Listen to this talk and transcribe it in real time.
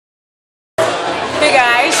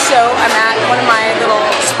one of my little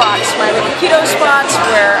spots, my little keto spots,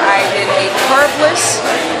 where I did a carbless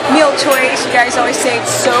meal choice. You guys always say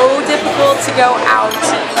it's so difficult to go out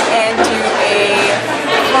and do a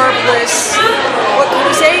carbless, what can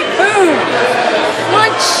we say? Boom!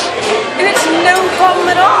 Lunch! And it's no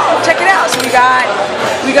problem at all. Check it out. So we got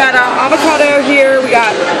avocado here, we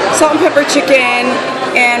got salt and pepper chicken,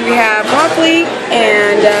 and we have broccoli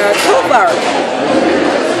and cauliflower.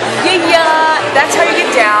 Yeah, that's how you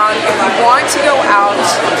get down. If you want to go out,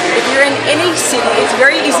 if you're in any city, it's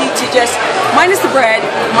very easy to just, minus the bread,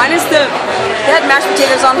 minus they had mashed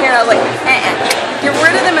potatoes on here, and I was like, get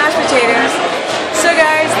rid of the mashed potatoes. So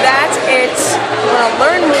guys, that's it. If you want to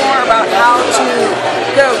learn more about how to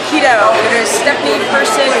go keto, go to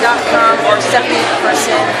stephanieperson.com or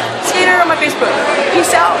stephanieperson skater on my Facebook.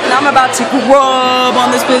 Peace out, and I'm about to grub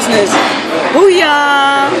on this business.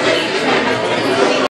 Booyah!